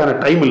இல்லை, அதுக்கான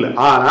டைம் இல்லை.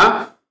 ஆனா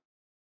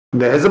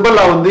இந்த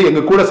ஹெஸ்போலா வந்து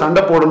எங்க கூட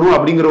சண்டை போடணும்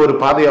அப்படிங்கிற ஒரு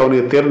பாதையை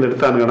அவனுக்கு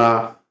தேர்ந்தெடுத்தானுங்கன்னா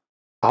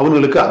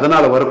அவங்களுக்கு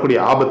அதனால வரக்கூடிய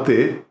ஆபத்து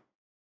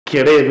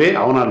கிடையவே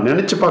அவனால்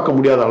நினைச்சு பார்க்க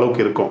முடியாத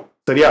அளவுக்கு இருக்கும்.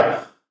 சரியா?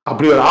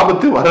 அப்படி ஒரு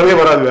ஆபத்து வரவே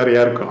வராது வேற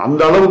யாருக்கும்.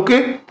 அந்த அளவுக்கு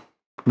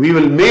we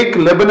will make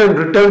Lebanon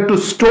return to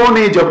stone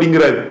age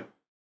அப்படிங்கிறாரு.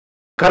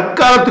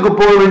 கற்காலத்துக்கு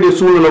போக வேண்டிய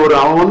சூழ்நிலை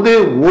வரும். அவன் வந்து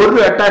ஒரு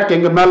அட்டாக்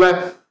எங்க மேல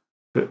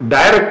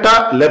டைரக்டா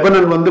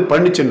லெபனான் வந்து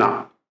பண்ணிச்சுன்னா,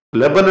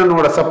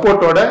 லெபனானோட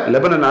சப்போர்ட்டோட,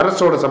 லெபனான்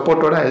அரசோட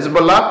சப்போர்ட்டோட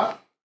ஹெஸ்போலா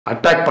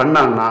அட்டாக்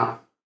பண்ணான்னா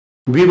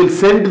we will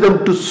send them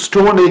to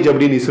stone age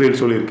அப்படின்னு இஸ்ரேல்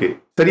சொல்லியிருக்கு.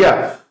 சரியா?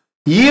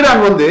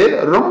 ஈரான் வந்து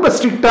ரொம்ப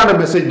ஸ்ட்ரிக்டான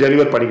மெசேஜ்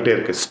டெலிவர் பண்ணிக்கிட்டே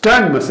இருக்கு,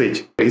 ஸ்டர்ன் மெசேஜ்.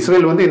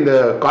 இஸ்ரேல் வந்து இந்த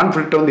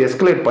கான்ஃபிளிக்ட் வந்து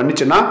escalate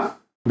பண்ணிச்சுன்னா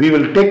we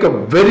will take a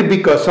very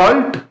big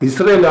assault.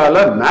 இஸ்ரேலால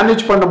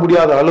manage பண்ண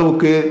முடியாத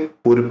அளவுக்கு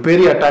ஒரு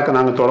பெரிய அட்டாக்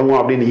நாங்க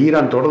தொடங்குவோம் அப்படின்னு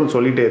ஈரான் தொடர்ந்து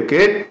சொல்லிட்டே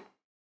இருக்கு.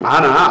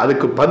 ஆனா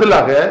அதுக்கு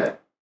பதிலாக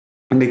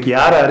இன்னைக்கு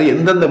யார் யாரு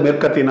எந்தெந்த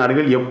மேற்கத்திய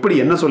நாடுகள் எப்படி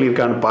என்ன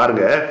சொல்லியிருக்கான்னு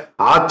பாருங்க,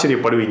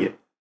 ஆச்சரியப்படுவீங்க.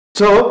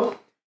 So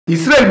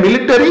Israel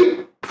military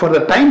for the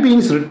time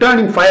being is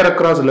returning fire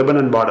across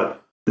Lebanon border.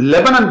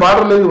 Lebanon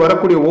பார்டர்ல இருந்து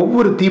வரக்கூடிய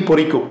ஒவ்வொரு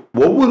தீப்பொறிக்கும்,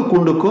 ஒவ்வொரு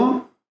குண்டுக்கும்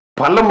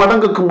பல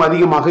மடங்குக்கும்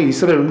அதிகமாக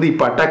இஸ்ரேல் வந்து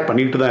இப்ப அட்டாக்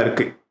பண்ணிட்டு தான்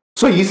இருக்கு.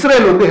 ஸோ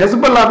இஸ்ரேல் வந்து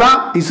ஹெஸ்போலா தான்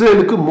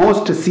இஸ்ரேலுக்கு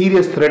மோஸ்ட்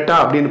சீரியஸ் த்ரெட்டா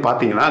அப்படின்னு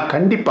பாத்தீங்கன்னா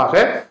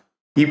கண்டிப்பாக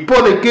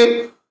இப்போதைக்கு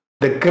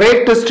த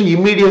கிரேட்டஸ்ட்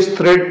இம்மீடியட்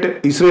த்ரெட்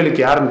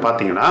இஸ்ரேலுக்கு யாருன்னு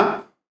பாத்தீங்கன்னா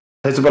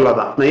ஹெஸ்போலா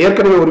தான். நான்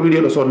ஏற்கனவே ஒரு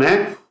வீடியோல சொன்னேன்,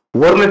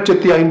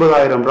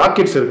 1,50,000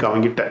 ராக்கெட்ஸ் இருக்கு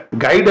அவங்கிட்ட,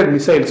 கைடட்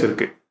மிசைல்ஸ்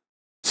இருக்கு.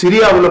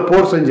 சிரியாவில்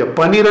போர் செஞ்ச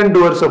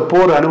 12 வருஷ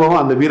போர்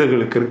அனுபவம் அந்த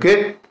வீரர்களுக்கு இருக்கு.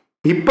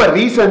 இப்ப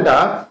ரீசெண்டா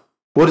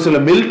ஒரு சில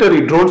மிலிட்டரி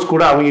ட்ரோன்ஸ்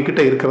கூட அவங்க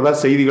கிட்ட இருக்கிறதா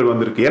செய்திகள்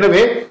வந்திருக்கு.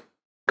 எனவே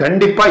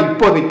கண்டிப்பா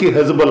இப்போதைக்கு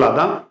ஹெஸ்போலா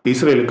தான்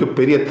இஸ்ரேலுக்கு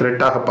பெரிய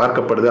த்ரெட்டாக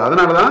பார்க்கப்படுது.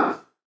 அதனாலதான்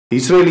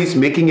Israel is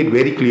making it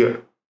very clear,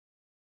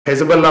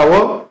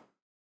 ஹெஸ்போலாவோ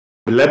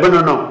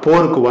லெபனானோ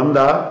போருக்கு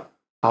வந்தா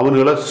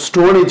அவங்கள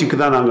ஸ்டோனேஜுக்கு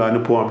தான் நாங்க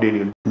அனுப்புவோம்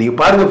அப்படின்னு. நீங்க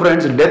பாருங்க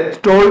friends, death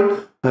toll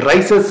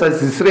rises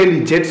as Israeli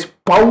ஜெட்ஸ்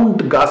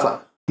bound காசா.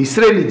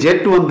 இஸ்ரேலி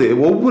ஜெட் வந்து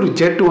ஒவ்வொரு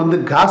ஜெட் வந்து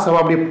காசாவை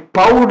அப்படியே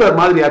பவுடர்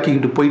மாதிரி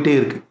ஆக்கிக்கிட்டு போயிட்டே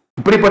இருக்கு.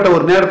 இப்படிப்பட்ட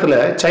ஒரு நேரத்தில்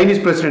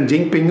சைனீஸ் பிரசிடென்ட்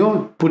ஜின்பிங்கும்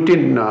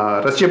புட்டின்,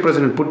 ரஷ்ய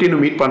பிரசிடென்ட்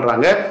புட்டினும் மீட்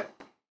பண்றாங்க.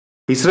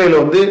 இஸ்ரேலை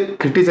வந்து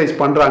கிரிட்டிசைஸ்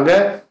பண்றாங்க.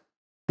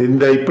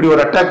 இந்த இப்படி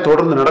ஒரு அட்டாக்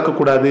தொடர்ந்து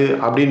நடக்கக்கூடாது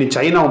அப்படின்னு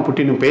சைனாவும்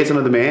புட்டினும்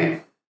பேசினதுமே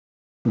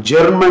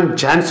ஜெர்மன்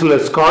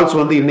சான்சலர் ஸ்கால்ஸ்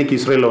வந்து இன்னைக்கு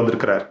இஸ்ரேல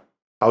வந்திருக்கிறார்.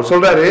 அவர்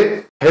சொல்றாரு,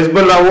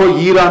 ஹெஸ்போலாவோ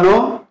ஈரானோ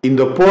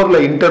இந்த போர்ல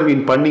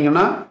இன்டர்வீன்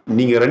பண்ணீங்கன்னா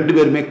நீங்க 2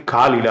 பேருமே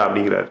காலிடா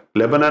அப்படிங்கிறார்.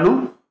 லெபனானும்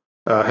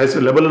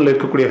லெபனான்ல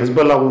இருக்கக்கூடிய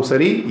ஹெஸ்போலாவும்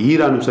சரி,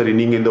 ஈரானும் சரி,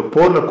 நீங்க இந்த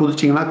போர்ல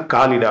குதிச்சீங்கன்னா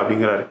காலிடா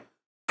அப்படிங்கிறாரு.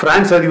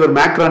 பிரான்ஸ் அதிபர்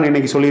மேக்ரான்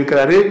இன்னைக்கு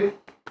சொல்லியிருக்கிறாரு,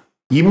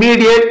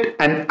 immediate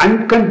and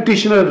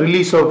unconditional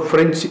release of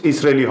French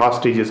Israeli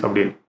hostages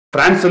அப்படின்னு.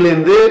 பிரான்ஸ்ல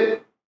இருந்து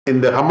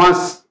இந்த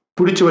ஹமாஸ்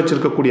பிடிச்சு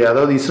வச்சிருக்கக்கூடிய,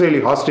 அதாவது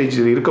இஸ்ரேலி ஹாஸ்டேஜ்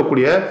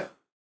இருக்கக்கூடிய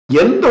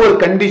எந்த ஒரு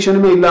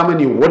கண்டிஷனுமே இல்லாம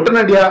நீ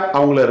உடனடியா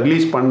அவங்கள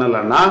ரிலீஸ்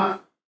பண்ணலன்னா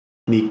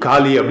நீ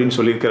காலி அப்படின்னு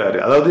சொல்லியிருக்கிறாரு.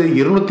 அதாவது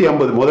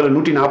 250, முதல்ல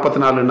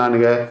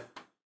 144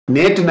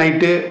 நேற்று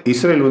நைட்டு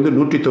இஸ்ரேல் வந்து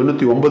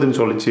 199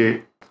 சொல்லிச்சு.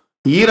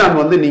 ஈரான்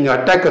வந்து நீங்க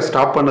அட்டாக்கை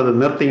ஸ்டாப் பண்ணதை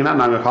நிறுத்தீங்கன்னா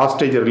நாங்க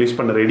ஹாஸ்டேஜை ரிலீஸ்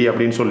பண்ண ரெடி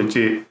அப்படின்னு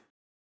சொல்லிச்சு.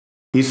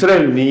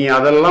 இஸ்ரேல் நீ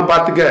அதெல்லாம்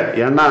பார்த்துக்க,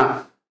 ஏன்னா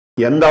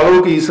எந்த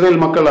அளவுக்கு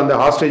இஸ்ரேல் மக்கள் அந்த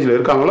ஹாஸ்டேஜில்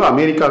இருக்காங்களோ,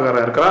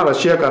 அமெரிக்காக்காரன் இருக்கிறான்,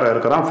 ரஷ்யாக்காரன்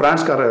இருக்கிறான்,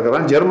 பிரான்ஸ்காரன்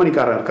இருக்கிறான்,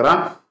 ஜெர்மனிக்காரன் இருக்கிறான்,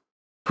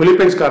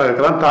 பிலிப்பைன்ஸ்காரன்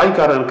இருக்கிறான்,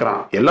 தாய்க்காரன் இருக்கிறான்.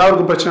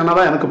 எல்லாருக்கும் பிரச்சனைனா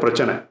தான் எனக்கு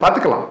பிரச்சனை,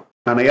 பார்த்துக்கலாம்.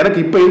 ஆனால் எனக்கு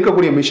இப்போ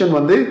இருக்கக்கூடிய மிஷன்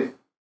வந்து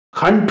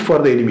hunt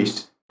for the enemies.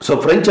 So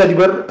French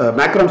அதிபர்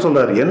மேக்ரான்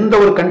சொல்றாரு, எந்த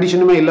ஒரு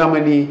கண்டிஷனுமே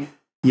இல்லாமல் நீ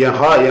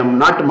என்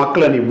நாட்டு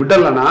மக்களை நீ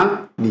விடலைன்னா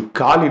நீ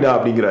காலிடா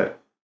அப்படிங்கிறார்.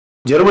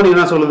 ஜெர்மனி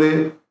என்ன சொல்லுது,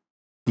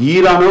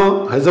 ஈரானோ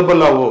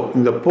ஹெசபல்லாவோ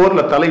இந்த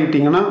போர்ல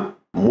தலையிட்டீங்கன்னா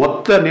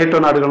மொத்த நேட்டோ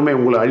நாடுகளுமே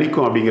உங்களை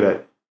அழிக்கும் அப்படிங்கிறார்.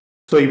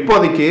 ஸோ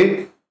இப்போதைக்கு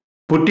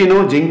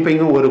புட்டினும்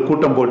ஜிங்பிங்கும் ஒரு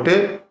கூட்டம் போட்டு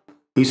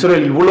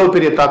இஸ்ரேல் இவ்வளோ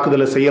பெரிய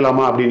தாக்குதலை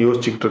செய்யலாமா அப்படின்னு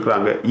யோசிச்சுக்கிட்டு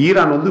இருக்கிறாங்க.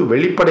 ஈரான் வந்து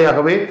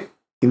வெளிப்படையாகவே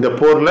இந்த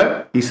போர்ல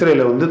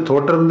இஸ்ரேலை வந்து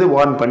தொடர்ந்து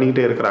வார்ன்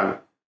பண்ணிக்கிட்டே இருக்கிறாங்க.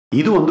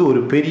 இது வந்து ஒரு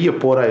பெரிய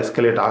போரா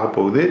எஸ்கலேட் ஆக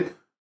போகுது,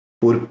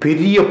 ஒரு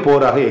பெரிய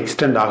போராக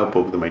எக்ஸ்டெண்ட் ஆக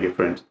போகுது மை டியர்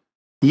ஃப்ரெண்ட்ஸ்.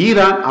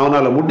 ஈரான்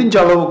அவனால் முடிஞ்ச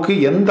அளவுக்கு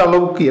எந்த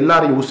அளவுக்கு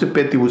எல்லாரையும்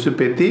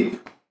உசுப்பேத்தி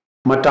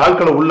மற்ற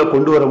ஆட்களை உள்ள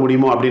கொண்டு வர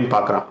முடியுமோ அப்படின்னு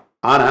பார்க்குறான்.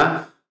 ஆனால்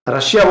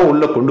ரஷ்யாவை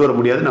உள்ள கொண்டு வர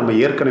முடியாது, நம்ம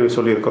ஏற்கனவே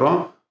சொல்லியிருக்கிறோம்.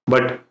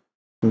 பட்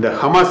இந்த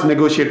ஹமாஸ்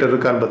நெகோசியேட்டர்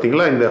இருக்கான்னு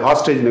பார்த்தீங்களா, இந்த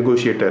ஹாஸ்டேஜ்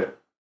நெகோசியேட்டர்,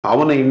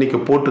 அவனை இன்னைக்கு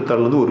போட்டு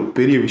தள்ளுனது ஒரு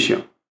பெரிய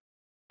விஷயம்.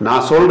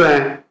 நான்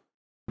சொல்றேன்,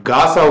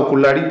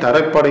 காசாவுக்குள்ளாடி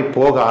தரைப்படை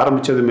போக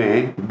ஆரம்பிச்சதுமே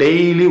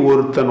டெய்லி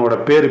ஒருத்தனோட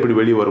பேர் இப்படி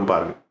வெளியே வரும்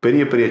பாருங்க.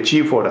 பெரிய பெரிய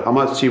சீஃபோட,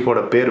 ஹமாஸ்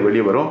சீஃபோட பேர்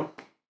வெளியே வரும்.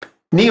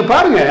 நீங்க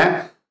பாருங்க,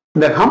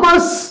 இந்த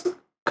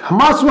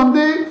ஹமாஸ்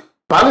வந்து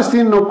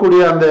பாலஸ்தீன்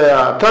கூடிய அந்த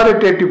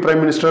அத்தாரிட்டேட்டிவ்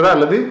பிரைம் மினிஸ்டரா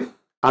அல்லது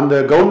அந்த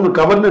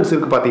கவர்னன்ஸ்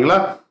இருக்கு பாத்தீங்களா,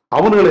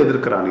 அவனுங்களை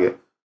எதிர்க்கிறானுங்க.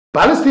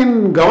 பாலஸ்தீன்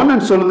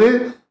கவர்னன்ஸ் சொல்லுது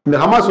இந்த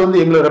ஹமாஸ்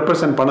வந்து எங்களை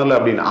ரெப்ரசென்ட் பண்ணல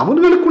அப்படின்னு.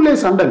 அவங்களுக்குள்ளே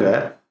சண்டைங்க.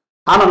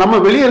 ஆனா நம்ம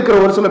வெளியே இருக்கிற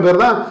ஒரு சில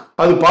பேர் தான்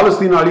அது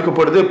பாலஸ்தீன்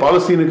அழிக்கப்படுது,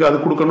 பாலஸ்தீனுக்கு அது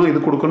கொடுக்கணும் இது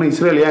கொடுக்கணும்.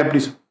 இஸ்ரேல் ஏன்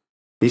இப்படி?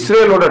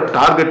 இஸ்ரேலோட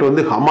டார்கெட்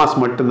வந்து ஹமாஸ்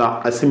மட்டும்தான்.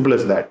 as simple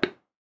as that.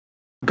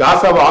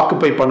 காசாவை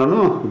occupy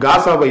பண்ணணும்,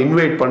 காசாவை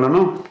இன்வைட்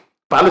பண்ணணும்,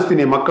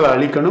 பாலஸ்தீனிய மக்களை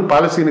அழிக்கணும்,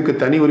 பாலஸ்தீனுக்கு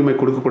தனி உரிமை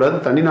கொடுக்கக்கூடாது,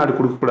 தனி நாடு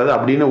கொடுக்கக்கூடாது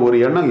அப்படின்னு ஒரு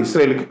எண்ணம்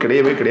இஸ்ரேலுக்கு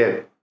கிடையவே கிடையாது.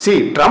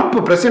 ட்ரம்ப்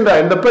பிரசிடண்டா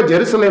இருந்தப்ப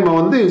ஜெருசலேமை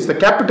வந்து is the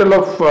capital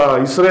of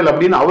Israel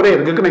அப்படின்னு அவரே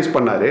ரெகக்னைஸ்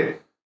பண்ணாரு.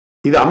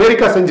 இது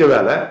அமெரிக்கா செஞ்ச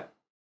வேலை.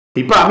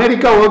 இப்ப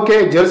அமெரிக்கா ஓகே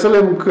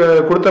ஜெருசலேமுக்கு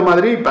கொடுத்த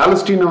மாதிரி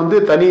பாலஸ்தீனை வந்து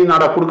தனி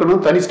நாடா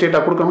கொடுக்கணும், தனி ஸ்டேட்டா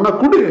கொடுக்கணும்னா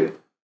கொடு.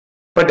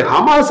 பட்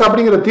ஹமாஸ்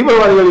அப்படிங்கிற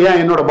தீவிரவாதிகள்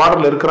ஏன் என்னோட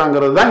பார்டர்ல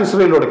இருக்கிறாங்கிறது தான்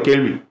இஸ்ரேலோட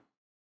கேள்வி.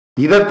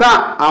 இதைத்தான்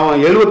அவன்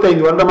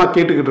 75 வருடமா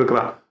கேட்டுக்கிட்டு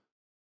இருக்கிறான்.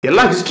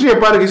 எல்லாம் ஹிஸ்டரியை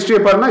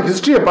பாருன்னா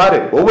ஹிஸ்டரியை பாரு.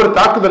 ஒவ்வொரு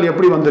தாக்குதல்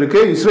எப்படி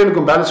வந்திருக்கு,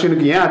 இஸ்ரேலுக்கும்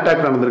பாலஸ்தீனுக்கும் ஏன்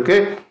அட்டாக் நடந்திருக்கு,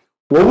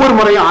 ஒவ்வொரு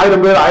முறையும்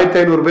 1000 பேர்,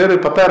 1500 பேர்,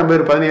 10,000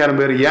 பேர், 15,000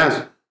 பேர் ஏன்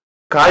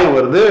காயம்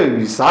வருது,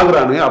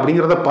 சாகுறானு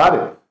அப்படிங்கிறத பாரு.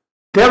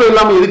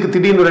 தேவையில்லாம எதுக்கு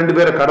திடீர்னு 2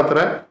 பேரை கடத்துற,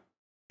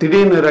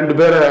 திடீர்னு 2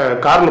 பேரை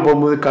கார்ல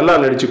போகும்போது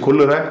கல்லால் அடிச்சு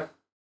கொல்லுற,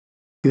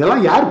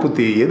 இதெல்லாம் யார்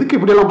புத்தி? எதுக்கு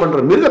இப்படி எல்லாம்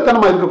பண்ற?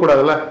 மிருகத்தனமா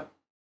இருக்கக்கூடாதுல்ல.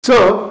 ஸோ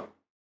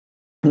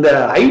இந்த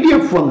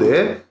ஐடிஎஃப் வந்து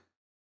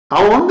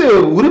அவன் வந்து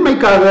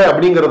உரிமைக்காக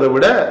அப்படிங்கிறத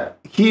விட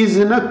he is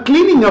in a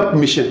cleaning up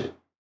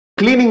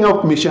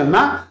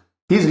missionனா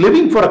he is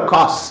living for a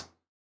cause.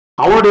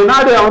 அவனுடைய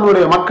நாடு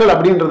அவனுடைய மக்கள்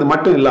அப்படின்றது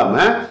மட்டும் இல்லாம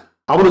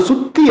அவனை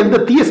சுத்தி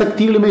எந்த தீய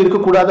சக்திகளுமே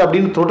இருக்கக்கூடாது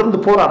அப்படின்னு தொடர்ந்து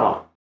போராடுறான்.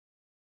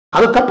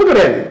 அது தப்பு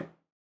கிடையாது.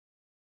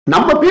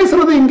 நம்ம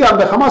பேசுறது இங்க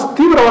அந்த ஹமாஸ்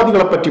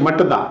தீவிரவாதிகளை பற்றி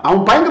மட்டும்தான்.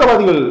 அவன்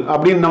பயங்கரவாதிகள்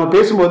அப்படின்னு நம்ம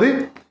பேசும்போது,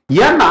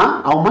 ஏன்னா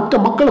அவன் மற்ற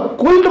மக்களை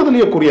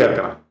கொல்றதுலயே குறியா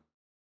இருக்கிறான்.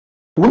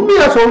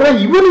 உண்மையா சொல்றேன்,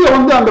 இவனுங்க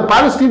வந்து அந்த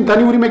பாலஸ்தீன்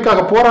தனி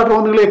உரிமைக்காக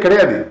போராடுறவங்களே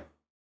கிடையாது.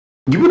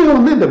 இவனுங்க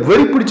வந்து இந்த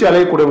வெறி பிடிச்சு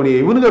அலையக்கூடியவனே,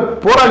 இவனுங்க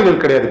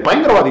போராளிகள் கிடையாது,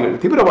 பயங்கரவாதிகள்,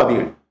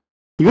 தீவிரவாதிகள்.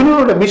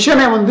 இவனோட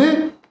மிஷனே வந்து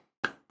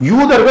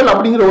யூதர்கள்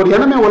அப்படிங்கிற ஒரு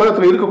எண்ணமே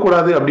உலகத்துல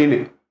இருக்கக்கூடாது அப்படின்னு.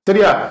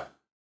 சரியா?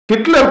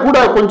 ஹிட்லர் கூட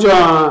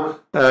கொஞ்சம்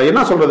என்ன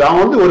சொல்றது,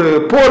 அவன் வந்து ஒரு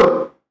போர்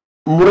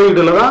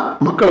முறையீடுல தான்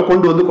மக்களை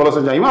கொண்டு வந்து கொலை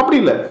செஞ்சான். இவன்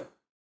அப்படி இல்லை,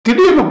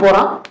 திடீர்னு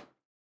போறான்,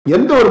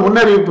 எந்த ஒரு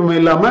முன்னறிவிப்புமே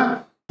இல்லாம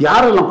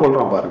யாரெல்லாம்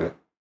கொல்றான் பாருங்க.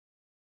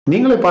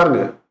 நீங்களே பாருங்க,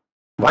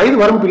 வயது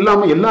வரம்பு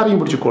இல்லாம எல்லாரையும்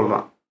பிடிச்சு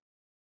கொள்றான்.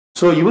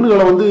 ஸோ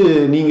இவனுங்களை வந்து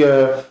நீங்க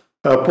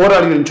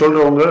போராளிகள்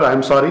சொல்றவங்க, I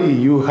am sorry,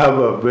 you have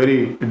a very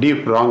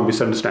deep wrong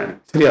miss understanding.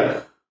 சரியா?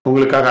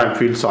 உங்களுக்காக ஐ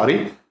ஃபீல் சாரி.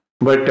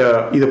 பட்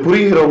இதை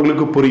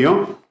புரிகிறவங்களுக்கு புரியும்.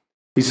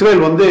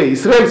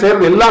 இஸ்ரேல்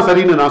செய்யறது எல்லாம்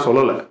சரின்னு நான்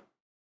சொல்லலை.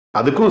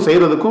 அதுக்கும்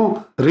செய்யறதுக்கும்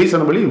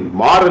reasonably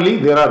morally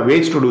there are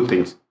ways to two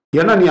things.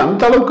 ஏன்னா நீ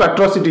அந்த அளவுக்கு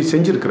அட்ராசிட்டி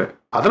செஞ்சிருக்கிற,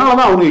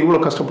 அதனாலதான் அவங்க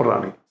இவ்வளவு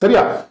கஷ்டப்படுறாங்க.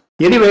 சரியா?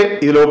 எனிவே,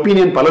 இதுல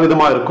ஒப்பீனியன்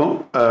பலவிதமா இருக்கும்.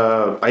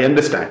 I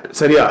understand.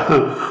 சரியா?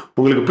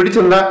 உங்களுக்கு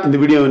பிடிச்சிருந்தா இந்த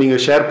வீடியோ நீங்க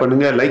ஷேர்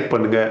பண்ணுங்க, லைக்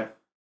பண்ணுங்க.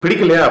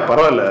 பிடிக்கலையா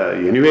பரவாயில்ல,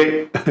 anyway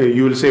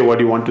you will say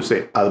what you want to say,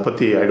 அதை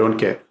பத்தி ஐ டோன்ட்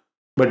கேர்.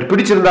 பட்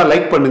பிடிச்சிருந்தா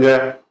லைக் பண்ணுங்க.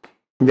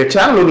 இந்த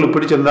சேனல் உங்களுக்கு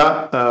பிடிச்சிருந்தா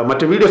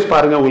மற்ற வீடியோஸ்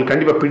பாருங்க, உங்களுக்கு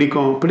கண்டிப்பா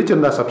பிடிக்கும்.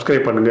 பிடிச்சிருந்தா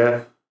சப்ஸ்கிரைப் பண்ணுங்க.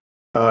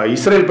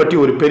 இஸ்ரேல் பற்றி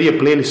ஒரு பெரிய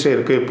பிளேலிஸ்டே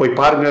இருக்கு, போய்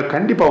பாருங்க,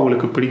 கண்டிப்பா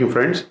உங்களுக்கு பிடிக்கும்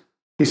friends.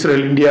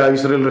 Israel India,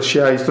 Israel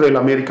Russia, Israel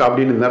America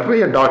அப்படின்னு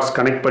நிறைய டாட்ஸ்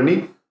கனெக்ட் பண்ணி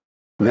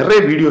நிறைய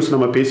வீடியோஸ்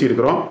நம்ம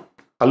பேசியிருக்கிறோம்.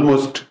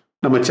 ஆல்மோஸ்ட்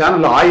நம்ம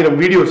சேனல்ல 1000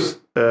 வீடியோஸ்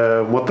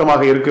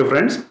மொத்தமாக இருக்கு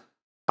ஃப்ரெண்ட்ஸ்.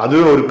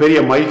 அதுவே ஒரு பெரிய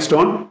மைல்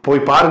ஸ்டோன்.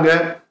 போய் பாருங்க.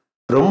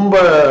 ரொம்ப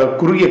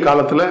குறுகிய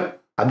காலத்துல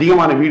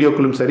அதிகமான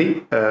வீடியோக்களும் சரி,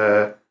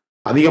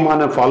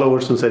 அதிகமான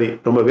ஃபாலோவர்ஸும் சரி,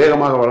 ரொம்ப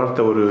வேகமாக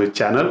வளர்த்த ஒரு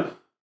சேனல்.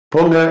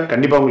 போங்க,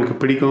 கண்டிப்பா உங்களுக்கு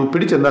பிடிக்கும்.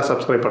 பிடிச்சிருந்தா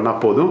சப்ஸ்கிரைப் பண்ணா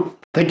போதும்.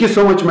 Thank you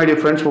so much my dear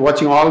friends for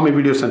watching all my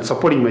videos and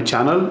supporting my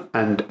channel.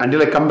 And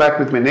until I come back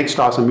with my next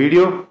awesome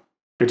video,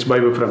 it's bye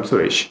bye from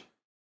Suresh.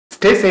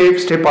 Stay safe,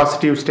 stay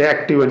positive, stay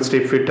active and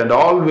stay fit and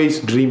always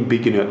dream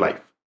big in your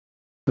life.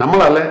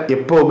 நம்மளால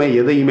எப்பவுமே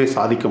எதையுமே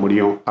சாதிக்க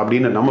முடியும்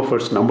அப்படின்னு நம்ம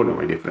first நம்பணும்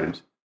my dear friends.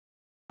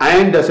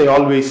 And as I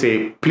always say,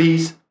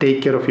 please take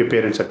care of your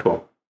parents at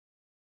home.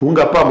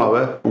 உங்கள் அப்பா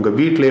அம்மாவை உங்கள்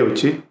வீட்டிலே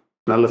வச்சு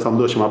நல்ல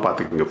சந்தோஷமாக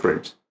பார்த்துக்குங்க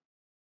ஃப்ரெண்ட்ஸ்.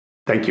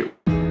 தேங்க்யூ.